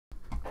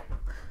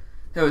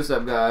Hey, what's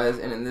up guys?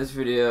 And in this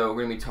video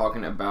we're going to be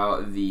talking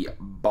about the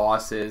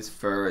bosses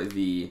for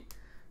the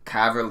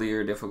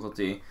Cavalier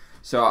difficulty.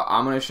 So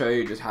I'm going to show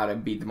you just how to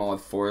beat them all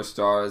with 4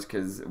 stars,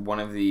 because one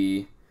of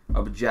the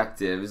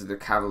objectives, the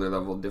Cavalier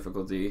level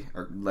difficulty,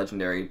 or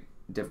legendary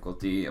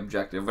difficulty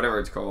objective, whatever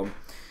it's called,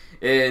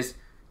 is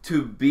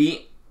to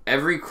beat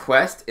every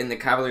quest in the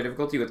Cavalier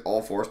difficulty with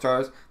all 4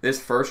 stars.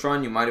 This first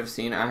run you might have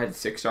seen I had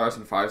 6 stars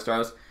and 5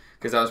 stars,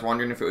 because I was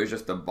wondering if it was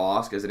just the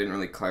boss, because it didn't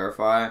really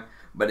clarify.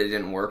 But it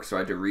didn't work, so I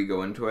had to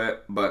re-go into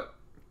it. But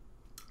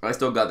I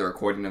still got the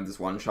recording of this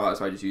one shot,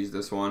 so I just used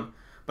this one.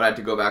 But I had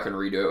to go back and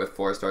redo it with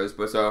 4 stars.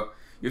 But so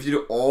you have to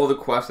do all the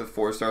quests with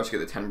 4 stars to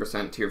get the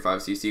 10% tier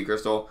 5 CC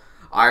crystal.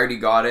 I already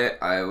got it.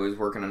 I was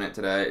working on it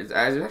today. It's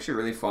actually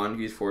really fun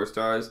to use 4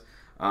 stars.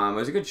 It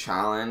was a good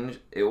challenge.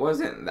 It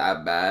wasn't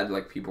that bad.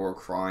 Like, people were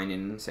crying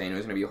and saying it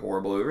was going to be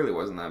horrible. It really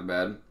wasn't that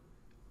bad.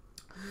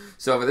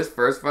 So for this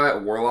first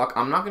fight, Warlock,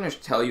 I'm not going to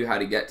tell you how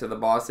to get to the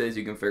bosses.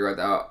 You can figure it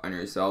out on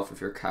yourself. If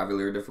you're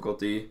Cavalier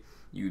difficulty,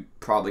 you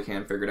probably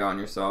can figure it out on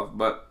yourself.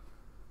 But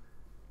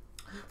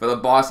for the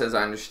bosses,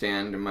 I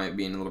understand it might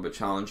be a little bit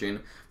challenging.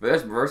 For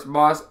this first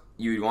boss,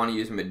 you'd want to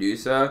use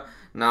Medusa.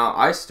 Now,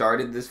 I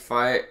started this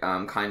fight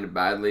kind of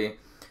badly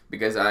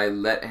because I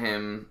let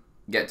him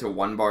get to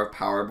 1 bar of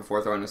power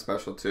before throwing a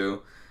special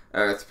 2,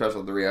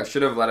 special 3. I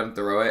should have let him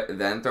throw it,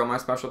 then throw my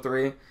special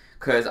 3.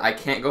 Because I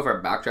can't go for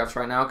backdrafts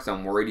right now because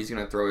I'm worried he's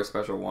going to throw a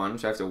special 1,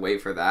 so I have to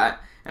wait for that.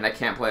 And I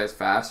can't play as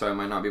fast, so I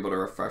might not be able to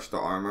refresh the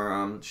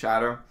armor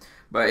shatter.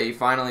 But he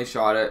finally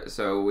shot it,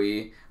 so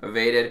we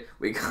evaded.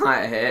 We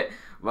got hit,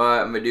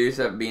 but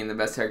Medusa, being the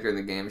best character in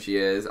the game she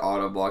is,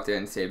 auto-blocked it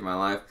and saved my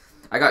life.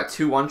 I got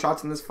 2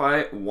 one-shots in this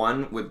fight,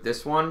 one with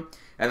this one,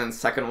 and then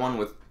second one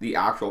with the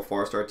actual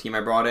 4-star team I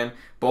brought in.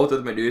 Both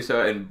with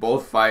Medusa. In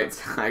both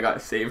fights, I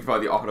got saved by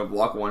the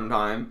auto-block one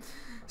time.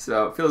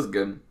 So it feels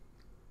good.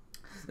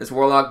 This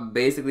Warlock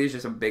basically is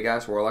just a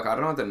big-ass Warlock. I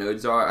don't know what the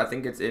nodes are. I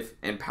think it's if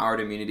empowered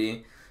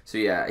immunity. So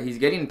yeah, he's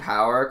getting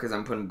power because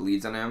I'm putting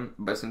bleeds on him.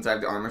 But since I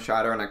have the armor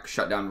shatter and I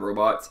shut down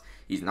robots,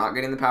 he's not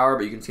getting the power.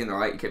 But you can see on the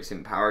right, he keeps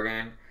seeing power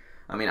gain.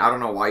 I mean, I don't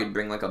know why you'd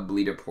bring like a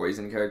bleed or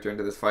poison character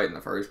into this fight in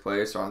the first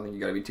place. So I don't think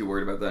you gotta be too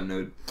worried about that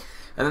node.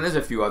 And then there's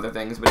a few other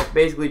things. But it's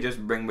basically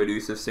just bring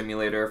Medusa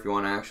Simulator if you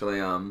want to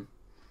actually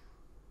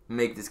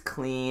make this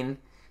clean.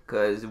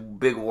 Because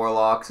big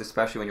Warlocks,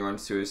 especially when you run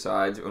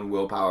suicides and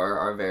willpower,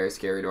 are very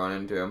scary to run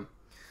into.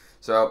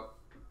 So,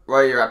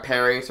 right here at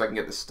parry, so I can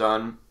get the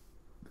stun,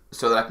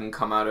 so that I can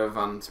come out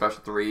of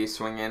special 3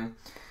 swinging.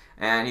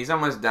 And he's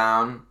almost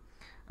down.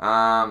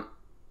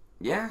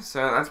 Yeah,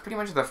 so that's pretty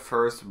much the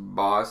first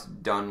boss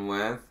done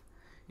with.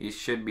 He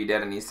should be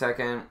dead any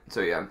second.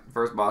 So yeah,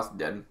 first boss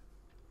dead.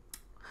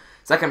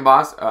 Second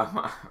boss,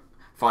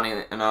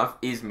 funny enough,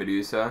 is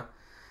Medusa.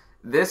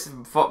 This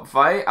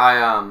fight,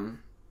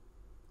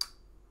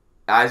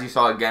 as you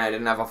saw again, I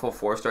didn't have a full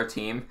 4-star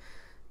team.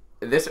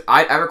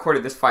 I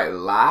recorded this fight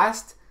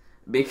last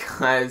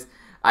because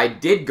I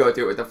did go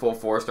through it with the full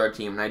 4-star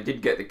team and I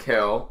did get the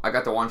kill. I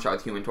got the one-shot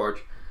with Human Torch,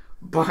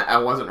 but I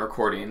wasn't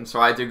recording. So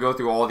I had to go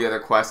through all the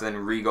other quests and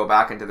then re-go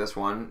back into this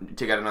one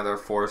to get another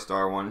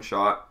 4-star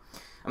one-shot.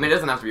 I mean, it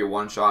doesn't have to be a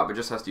one-shot, but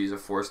just has to use a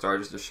 4-star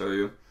just to show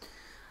you.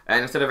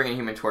 And instead of bringing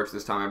Human Torch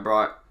this time, I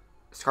brought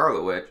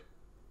Scarlet Witch.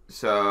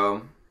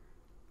 So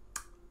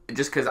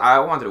just because I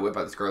wanted to whip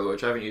out the Scarlet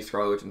Witch. I haven't used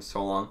Scarlet Witch in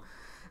so long.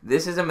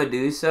 This is a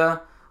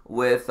Medusa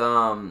with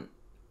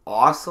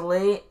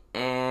Oscillate,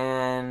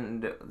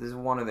 and this is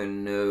one other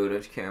node. I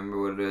just can't remember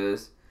what it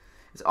is.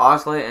 It's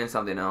Oscillate and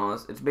something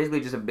else. It's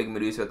basically just a big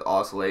Medusa with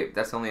Oscillate.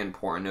 That's the only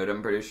important node,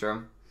 I'm pretty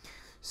sure.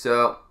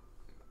 So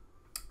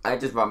I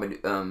just bought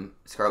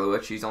Scarlet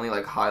Witch. She's only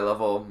like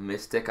high-level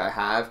Mystic I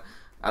have.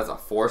 As a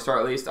 4-star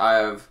at least, I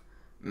have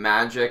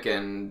Magic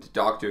and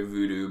Dr.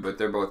 Voodoo, but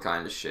they're both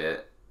kind of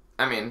shit.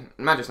 I mean,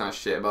 Magic's not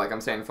shit, but like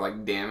I'm saying for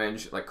like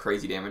damage, like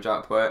crazy damage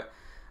output,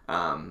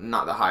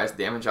 not the highest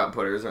damage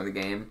outputters in the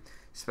game,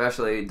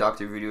 especially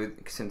Dr. Voodoo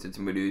since it's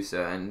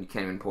Medusa and you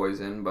can't even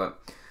poison.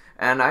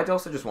 And I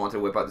also just wanted to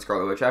whip out the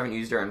Scarlet Witch. I haven't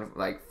used her in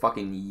like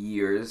fucking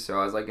years,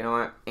 so I was like, you know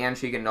what? And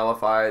she can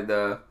nullify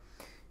the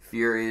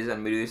Furies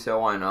and Medusa.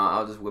 Why not?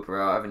 I'll just whip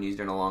her out. I haven't used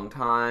her in a long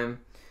time.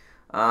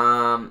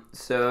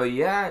 So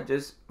yeah,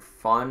 just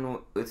fun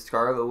with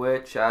Scarlet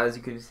Witch. As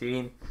you can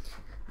see,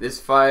 this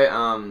fight,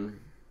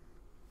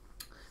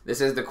 this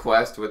is the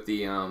quest with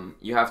the,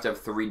 you have to have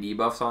 3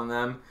 debuffs on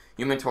them.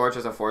 Human Torch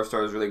as a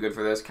 4-star is really good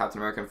for this. Captain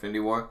America Infinity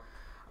War.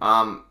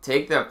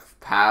 Take the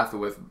path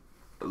with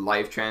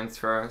life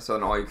transfer, so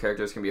then all your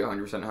characters can be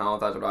 100%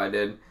 health. That's what I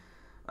did.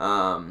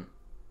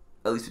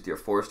 At least with your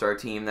 4-star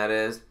team, that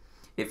is.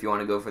 If you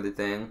want to go for the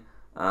thing.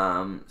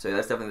 So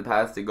that's definitely the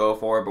path to go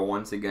for. But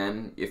once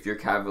again, if you're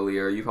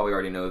Cavalier, you probably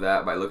already know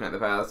that by looking at the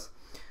paths.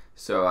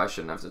 So I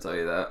shouldn't have to tell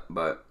you that.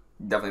 But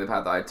definitely the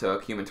path that I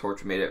took. Human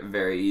Torch made it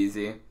very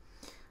easy.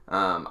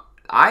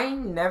 I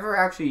never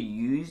actually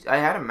used... I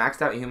had a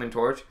maxed out Human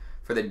Torch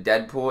for the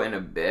Deadpool and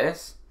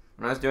Abyss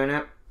when I was doing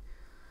it.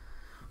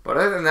 But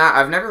other than that,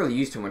 I've never really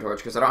used Human Torch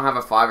because I don't have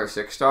a 5 or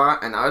 6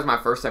 star, and that was my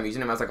first time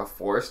using him as like a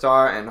 4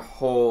 star, and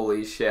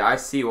holy shit, I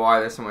see why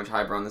there's so much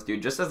hype around this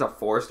dude. Just as a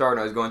 4 star, when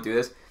I was going through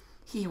this,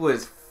 he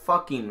was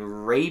fucking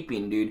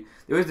raping, dude.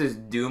 There was this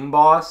Doom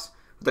boss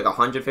with like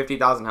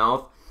 150,000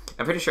 health.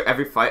 I'm pretty sure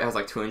every fight has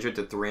like 200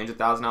 to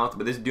 300,000 health,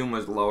 but this Doom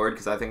was lowered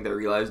because I think they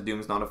realized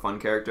Doom's not a fun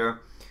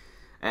character.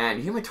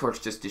 And Human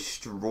Torch just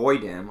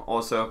destroyed him.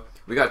 Also,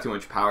 we got too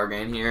much power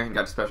gain here and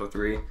got to special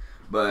 3,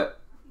 but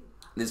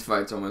this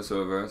fight's almost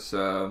over,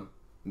 so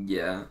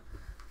yeah.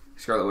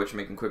 Scarlet Witch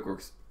making quick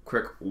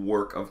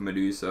work of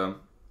Medusa.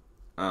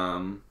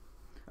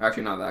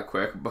 Actually not that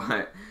quick,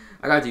 but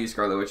I got to use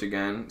Scarlet Witch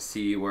again,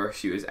 see where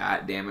she was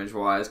at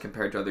damage-wise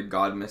compared to other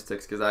God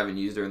Mystics, because I haven't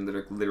used her in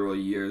literal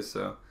years,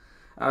 so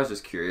I was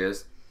just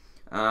curious.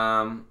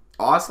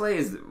 Ocelot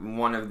is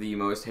one of the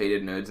most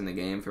hated nodes in the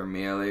game, for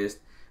me at least,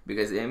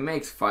 because it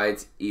makes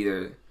fights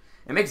it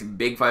makes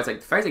big fights,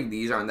 like fights like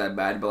these aren't that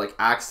bad, but like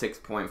Act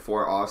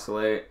 6.4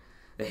 Ocelot,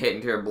 the hit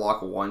into her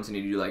block once and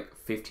you do like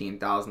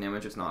 15,000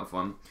 damage, it's not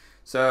fun.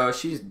 So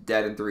she's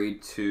dead in 3,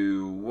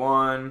 2,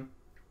 1.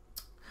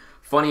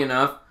 Funny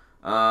enough,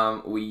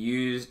 we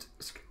used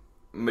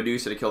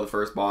Medusa to kill the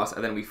first boss,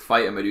 and then we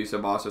fight a Medusa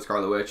boss with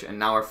Scarlet Witch, and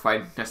now we're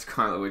fighting a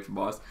Scarlet Witch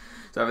boss.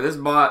 So for this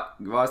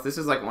boss, this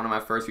is like one of my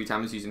first few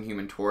times using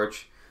Human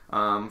Torch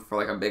for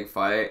like a big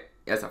fight.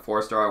 As a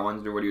 4 star, I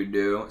wondered what he would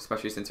do,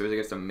 especially since it was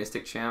against a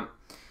Mystic champ.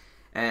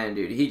 And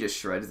dude, he just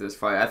shreds this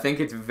fight. I think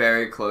it's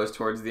very close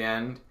towards the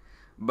end.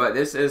 But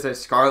this is a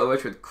Scarlet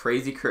Witch with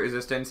crazy crit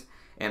resistance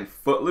and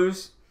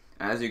Footloose,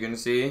 as you can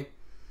see.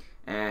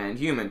 And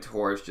Human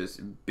Torch,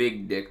 just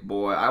big dick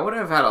boy. I would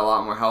have had a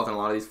lot more health in a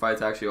lot of these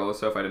fights actually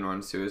also if I didn't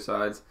run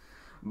Suicides.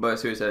 But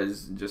Suicide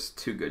is just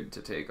too good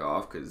to take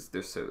off because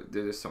there's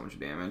so much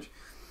damage.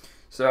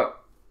 So,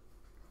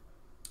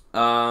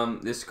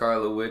 this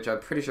Scarlet Witch, I'm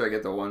pretty sure I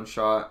get the one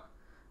shot.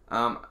 You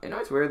know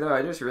what's weird though?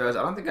 I just realized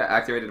I don't think I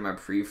activated my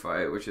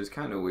pre-fight, which is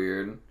kind of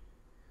weird.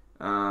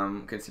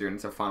 Considering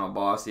it's a final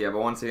boss. Yeah, but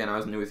once again, I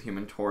was new with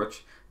Human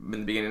Torch in the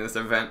beginning of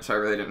this event, so I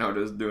really didn't know what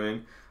I was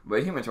doing.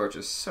 But Human Torch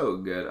is so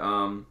good.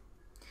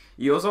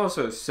 He was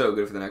also so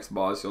good for the next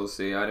boss, you'll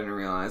see. I didn't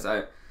realize.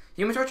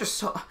 Human Torch is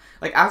so...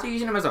 Like, after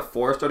using him as a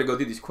 4 star to go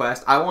through these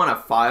quests, I want a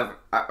 5...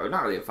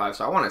 not really a 5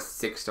 star. I want a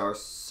 6 star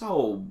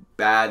so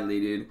badly,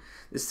 dude.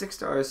 The 6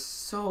 star is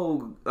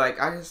so... Like,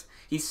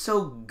 he's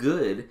so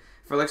good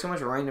for, like, so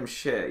much random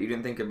shit you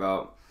didn't think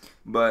about.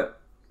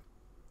 But,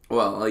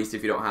 well, at least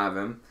if you don't have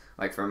him.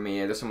 Like, for me,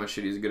 there's so much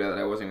shit he's good at that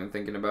I wasn't even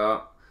thinking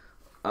about.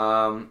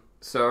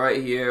 So,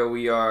 right here,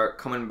 we are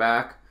coming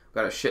back.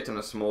 Got a shit ton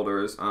of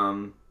Smolders.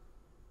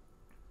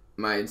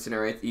 My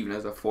Incinerate, even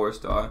as a 4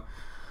 star,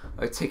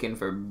 taken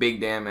for big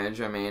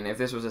damage. I mean, if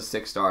this was a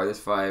 6 star, this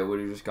fight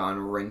would have just gone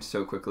rinsed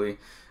so quickly.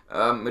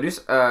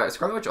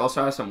 Scarlet Witch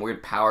also has some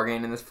weird power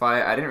gain in this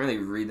fight. I didn't really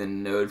read the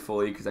node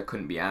fully because I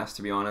couldn't be asked,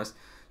 to be honest.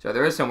 So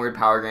there is some weird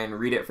power gain.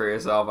 Read it for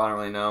yourself. I don't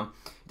really know.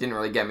 It didn't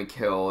really get me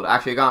killed.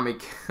 Actually, it got me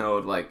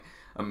killed like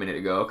a minute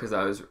ago because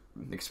I was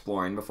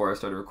exploring before I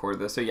started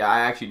recording this. So yeah,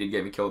 I actually did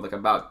get me killed like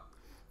about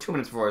 2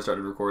 minutes before I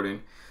started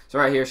recording. So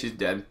right here, she's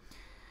dead.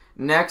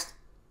 Next,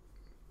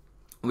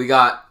 we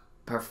got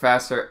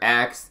Professor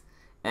X,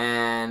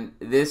 and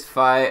this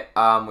fight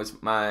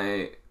was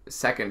my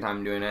second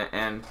time doing it,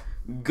 and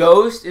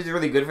Ghost is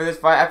really good for this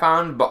fight, I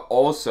found, but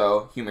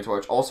also Human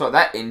Torch. Also,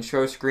 that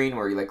intro screen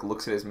where he like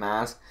looks at his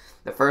mask,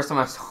 the first time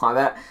I saw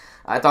that,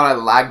 I thought I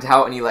lagged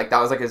out, and that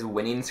was like his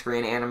winning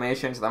screen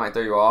animation, so that might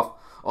throw you off.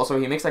 Also,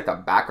 he makes like the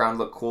background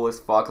look cool as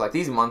fuck. Like,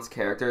 these month's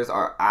characters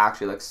are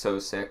actually like so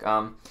sick.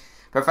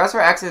 Professor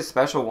X's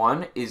special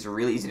one is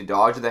really easy to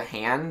dodge. The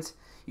hands,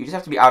 you just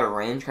have to be out of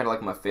range, kind of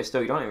like Mephisto.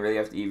 You don't even really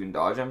have to even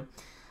dodge him.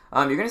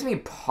 You're going to see me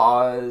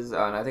pause.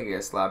 And I think I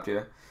got slapped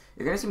here.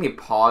 You're going to see me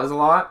pause a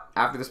lot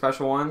after the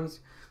special ones,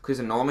 because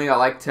normally I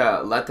like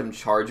to let them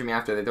charge me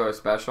after they throw a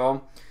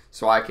special,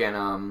 so I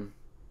can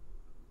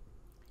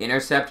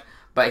intercept.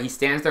 But he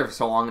stands there for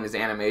so long in his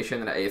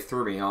animation that it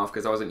threw me off,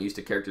 because I wasn't used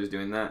to characters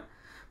doing that.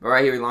 But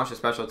right here, we launched a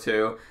special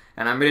too,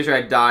 and I'm pretty sure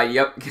I died.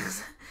 Yep,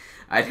 because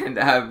I didn't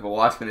have a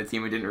Wasp in the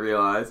team. I didn't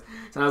realize.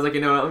 So I was like,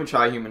 you know what? Let me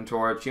try Human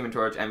Torch. Human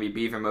Torch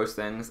MVP for most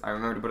things. I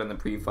remember to put in the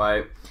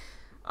pre-fight.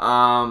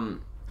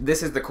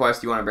 This is the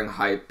quest you want to bring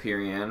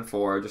Hyperion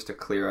for, just to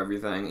clear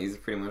everything. He's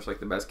pretty much like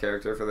the best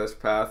character for this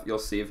path. You'll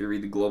see if you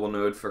read the global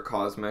node for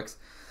Cosmics.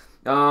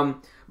 But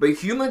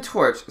Human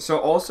Torch. So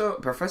also,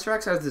 Professor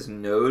X has this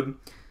node.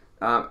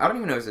 I don't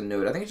even know if it's a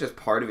node. I think it's just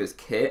part of his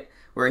kit,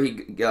 where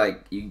he,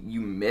 like,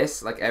 you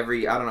miss, like,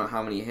 every, I don't know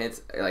how many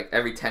hits, like,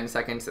 every 10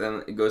 seconds, and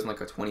then it goes in,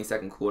 like, a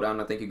 20-second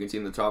cooldown. I think you can see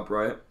in the top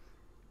right.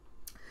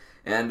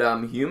 And,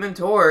 Human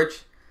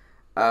Torch,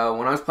 when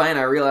I was playing,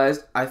 I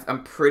realized,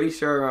 I'm pretty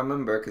sure I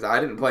remember, because I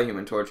didn't play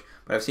Human Torch,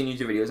 but I've seen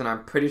YouTube videos, and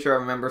I'm pretty sure I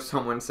remember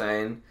someone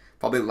saying,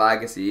 probably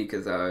Legacy,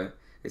 because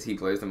he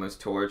plays the most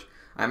Torch.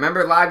 I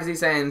remember Legacy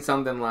saying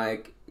something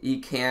like, he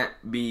can't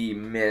be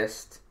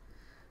missed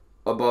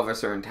above a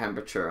certain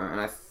temperature,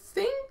 and I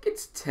think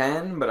it's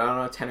 10, but I don't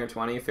know, 10 or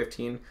 20,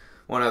 15,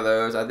 one of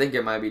those. I think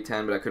it might be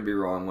 10, but I could be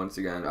wrong once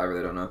again. I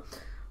really don't know.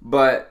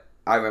 But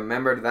I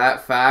remembered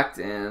that fact,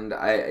 and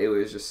it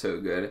was just so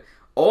good.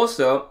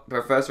 Also,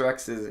 Professor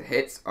X's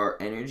hits are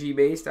energy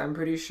based, I'm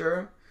pretty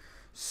sure.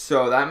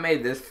 So that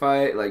made this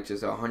fight like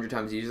just 100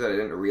 times easier that I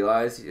didn't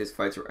realize his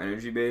fights were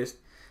energy based.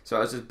 So I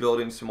was just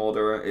building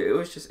Smolder.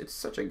 It's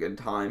such a good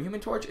time. Human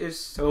Torch is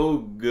so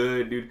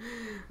good, dude.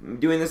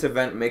 Doing this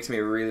event makes me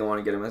really want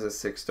to get him as a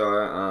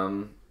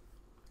 6-star.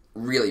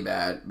 Really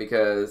bad,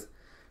 because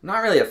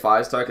not really a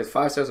 5-star, because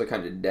 5 stars are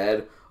kind of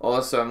dead.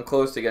 Also, I'm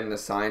close to getting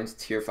assigned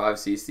tier 5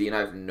 CC, and I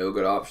have no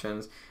good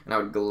options. And I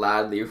would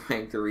gladly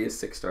rank 3 a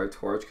 6-star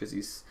Torch, because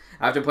he's...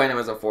 After playing him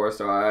as a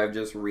 4-star, I've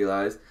just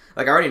realized...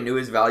 Like, I already knew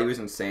his value was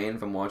insane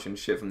from watching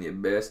shit from the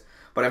Abyss,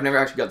 but I've never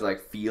actually got to, like,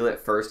 feel it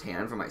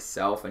firsthand for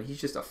myself, and he's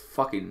just a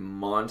fucking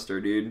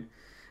monster, dude.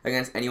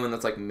 Against anyone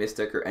that's, like,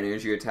 Mystic or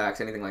Energy attacks,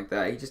 anything like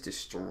that, he just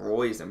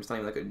destroys them. It's not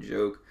even, like, a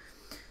joke.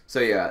 So,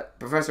 yeah,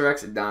 Professor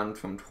X down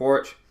from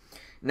Torch.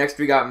 Next,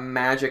 we got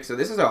Magic. So,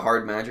 this is a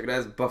hard Magic. It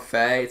has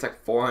Buffet. It's,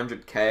 like,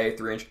 400k,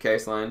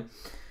 300k slime.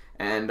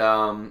 And,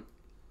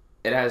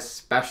 it has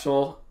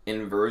Special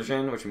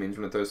Inversion, which means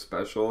when it throws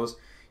specials,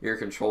 your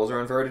controls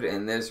are inverted,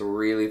 and this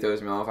really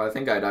throws me off. I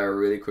think I die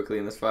really quickly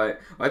in this fight.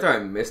 Well, I thought I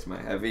missed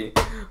my heavy,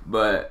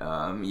 but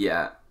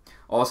yeah.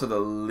 Also, the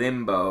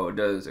Limbo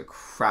does a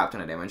crap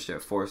ton of damage to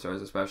 4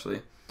 stars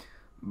especially.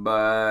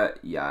 But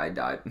yeah, I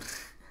died.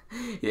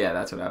 Yeah,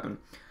 that's what happened.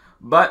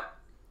 But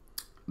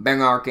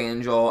Bang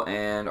Archangel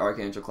and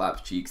Archangel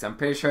claps cheeks. I'm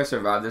pretty sure I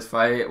survived this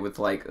fight with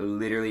like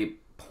literally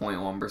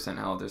 0.1%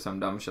 health or some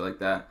dumb shit like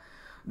that.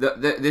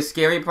 The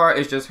scary part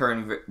is just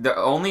her... The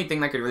only thing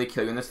that could really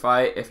kill you in this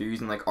fight, if you're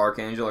using, like,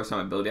 Archangel or some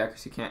ability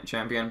accuracy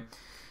champion,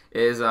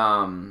 is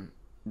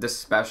the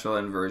special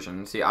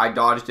inversion. See, I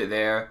dodged it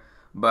there,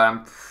 but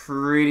I'm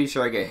pretty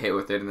sure I get hit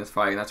with it in this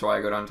fight, and that's why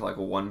I go down to, like,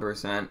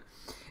 1%.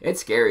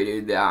 It's scary,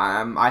 dude.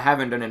 I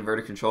haven't done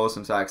inverted control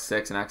since Act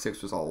 6, and Act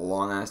 6 was a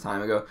long-ass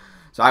time ago,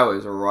 so I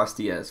was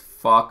rusty as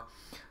fuck.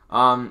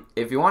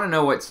 If you want to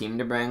know what team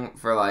to bring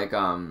for, like,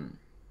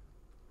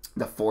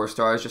 the 4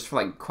 stars, just for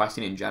like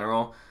questing in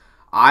general,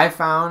 I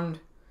found,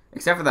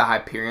 except for the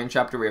Hyperion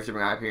chapter where you have to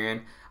bring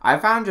Hyperion, I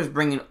found just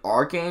bringing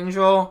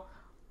Archangel,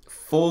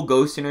 full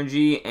Ghost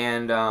Energy,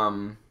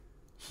 and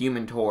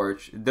Human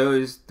Torch,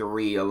 those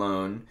 3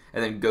 alone,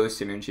 and then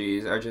Ghost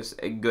Energies are just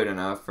good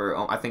enough for,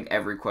 I think,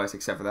 every quest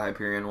except for the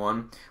Hyperion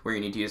one, where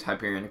you need to use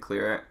Hyperion to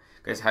clear it,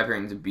 because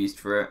Hyperion's a beast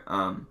for it.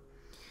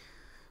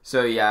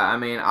 So yeah, I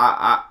mean,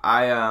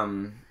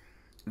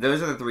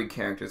 those are the 3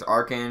 characters: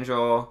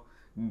 Archangel,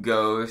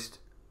 Ghost,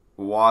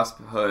 Wasp,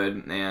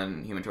 Hood,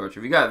 and Human Torch.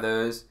 If you got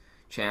those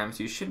champs,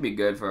 you should be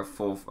good for a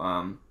full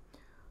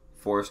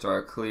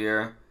 4-star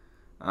clear.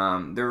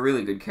 They're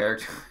really good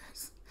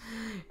characters.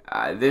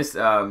 This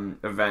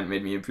event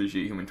made me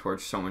appreciate Human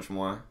Torch so much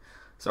more.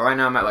 So right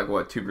now I'm at like,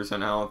 what,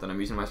 2% health, and I'm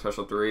using my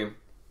special 3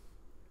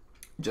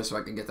 just so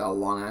I can get that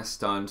long-ass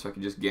stun so I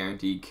can just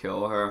guarantee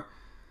kill her.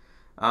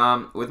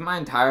 With my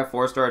entire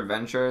 4-star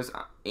adventures,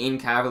 in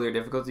Cavalier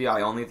difficulty,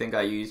 I only think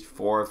I used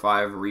 4 or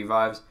 5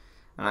 revives.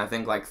 And I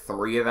think like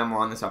 3 of them were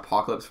on this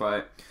Apocalypse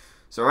fight.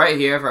 So right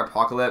here for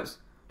Apocalypse,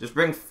 just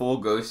bring full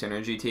Ghost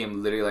Energy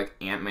team, literally like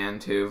Ant-Man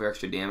 2 for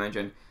extra damage.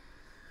 And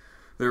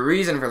the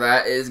reason for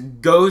that is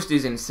Ghost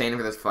is insane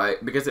for this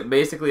fight, because it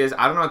basically is,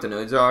 I don't know what the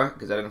nodes are,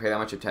 because I didn't pay that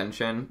much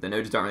attention. The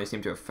nodes don't really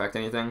seem to affect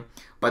anything.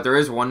 But there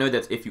is one node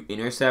that's, if you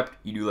intercept,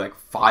 you do like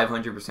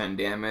 500%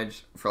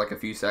 damage for like a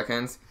few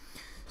seconds.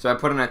 So I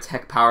put on a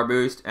tech power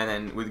boost, and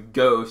then with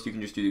Ghost, you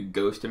can just do the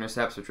Ghost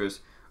intercepts, which was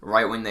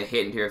right when they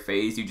hit into your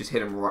phase, you just hit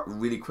them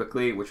really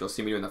quickly, which you'll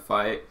see me do in the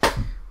fight,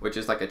 which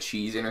is like a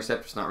cheese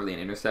intercept. It's not really an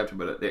intercept,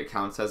 but it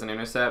counts as an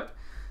intercept.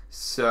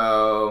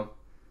 So,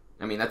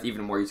 I mean, that's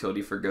even more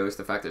utility for Ghost,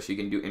 the fact that she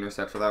can do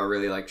intercepts without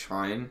really, like,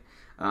 trying.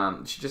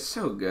 She's just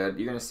so good.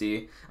 You're going to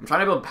see. I'm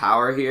trying to build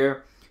power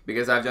here,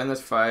 because I've done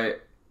this fight.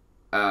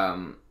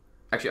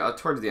 Actually,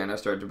 towards the end, I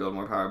started to build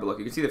more power, but look,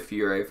 you can see the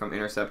Fury from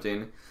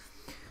intercepting.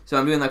 So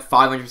I'm doing, like,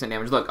 500%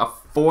 damage. Look, a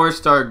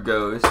 4-star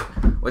Ghost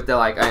with the,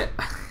 like,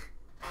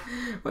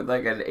 with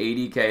like an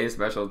 80k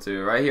special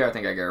 2. Right here, I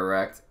think I get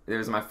wrecked. It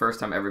was my first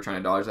time ever trying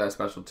to dodge that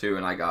special 2,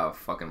 and I got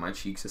fucking my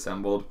cheeks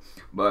assembled,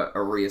 but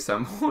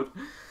reassembled.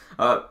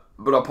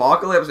 But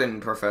Apocalypse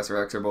and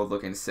Professor X are both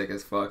looking sick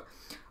as fuck.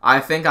 I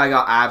think I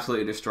got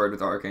absolutely destroyed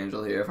with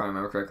Archangel here, if I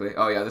remember correctly.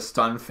 Oh yeah, the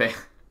stun fail.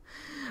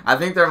 I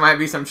think there might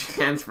be some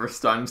chance for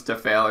stuns to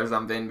fail or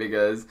something,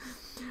 because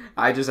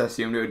I just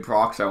assumed it would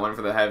proc, so I went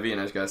for the heavy, and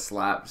I just got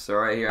slapped. So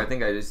right here, I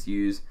think I just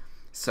used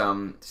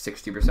some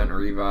 60%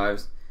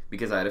 revives,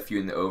 because I had a few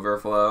in the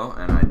overflow,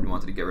 and I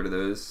wanted to get rid of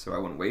those so I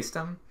wouldn't waste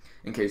them,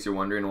 in case you're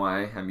wondering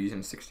why I'm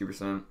using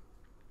 60%.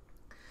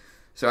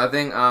 So I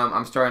think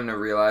I'm starting to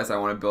realize I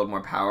want to build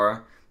more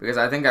power, because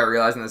I think I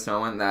realized in this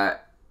moment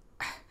that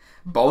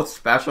both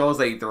specials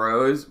that he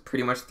throws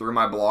pretty much through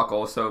my block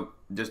also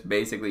just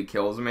basically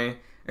kills me.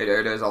 It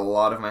does a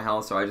lot of my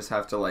health, so I just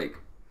have to, like,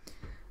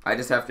 try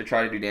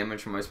to do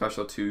damage from my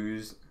special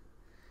 2s,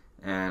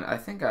 and I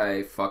think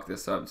I fucked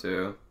this up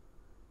too.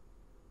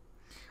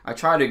 I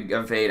try to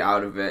evade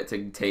out of it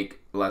to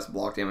take less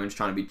block damage,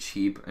 trying to be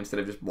cheap instead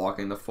of just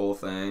blocking the full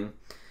thing.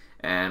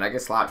 and I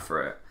get slapped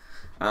for it.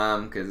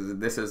 Because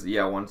this is,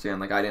 yeah, once again,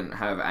 like, I didn't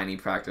have any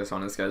practice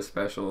on this guy's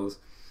specials.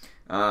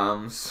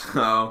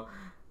 So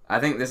I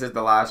think this is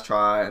the last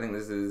try. I think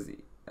this is,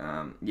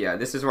 yeah,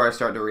 this is where I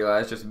start to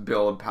realize just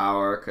build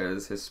power,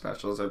 because his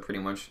specials are pretty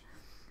much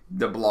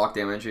the block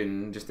damage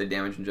and just the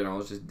damage in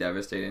general is just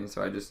devastating.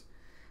 So I just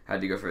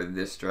had to go for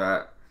this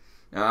strat.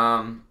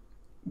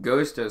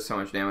 Ghost does so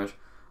much damage.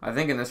 I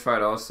think in this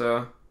fight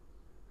also,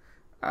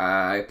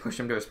 I pushed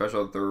him to a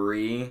special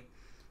 3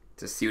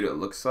 to see what it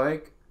looks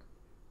like.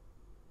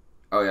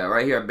 Oh yeah,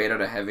 right here I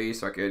baited a heavy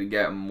so I could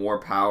get more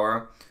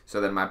power,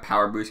 so that my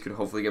power boost could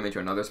hopefully get me to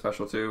another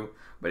special 2,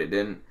 but it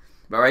didn't.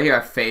 But right here I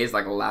phased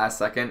like last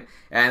second,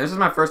 and this is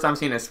my first time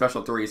seeing a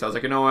special 3, so I was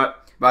like, you know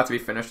what, about to be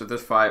finished with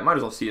this fight, might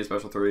as well see a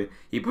special 3.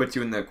 He puts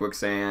you in the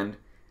quicksand,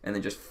 and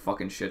then just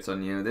fucking shits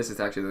on you. This is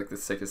actually like the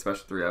sickest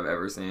special 3 I've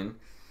ever seen.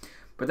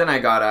 But then I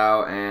got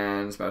out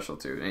and special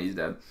 2, and he's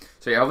dead.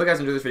 So yeah, hopefully you guys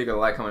enjoyed this video. Go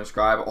like, comment,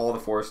 subscribe, all the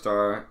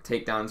 4-star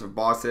takedowns of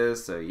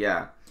bosses. So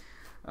yeah,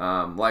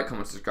 like,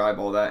 comment, subscribe,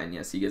 all that, and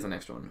yeah, see you guys in the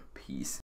next one. Peace.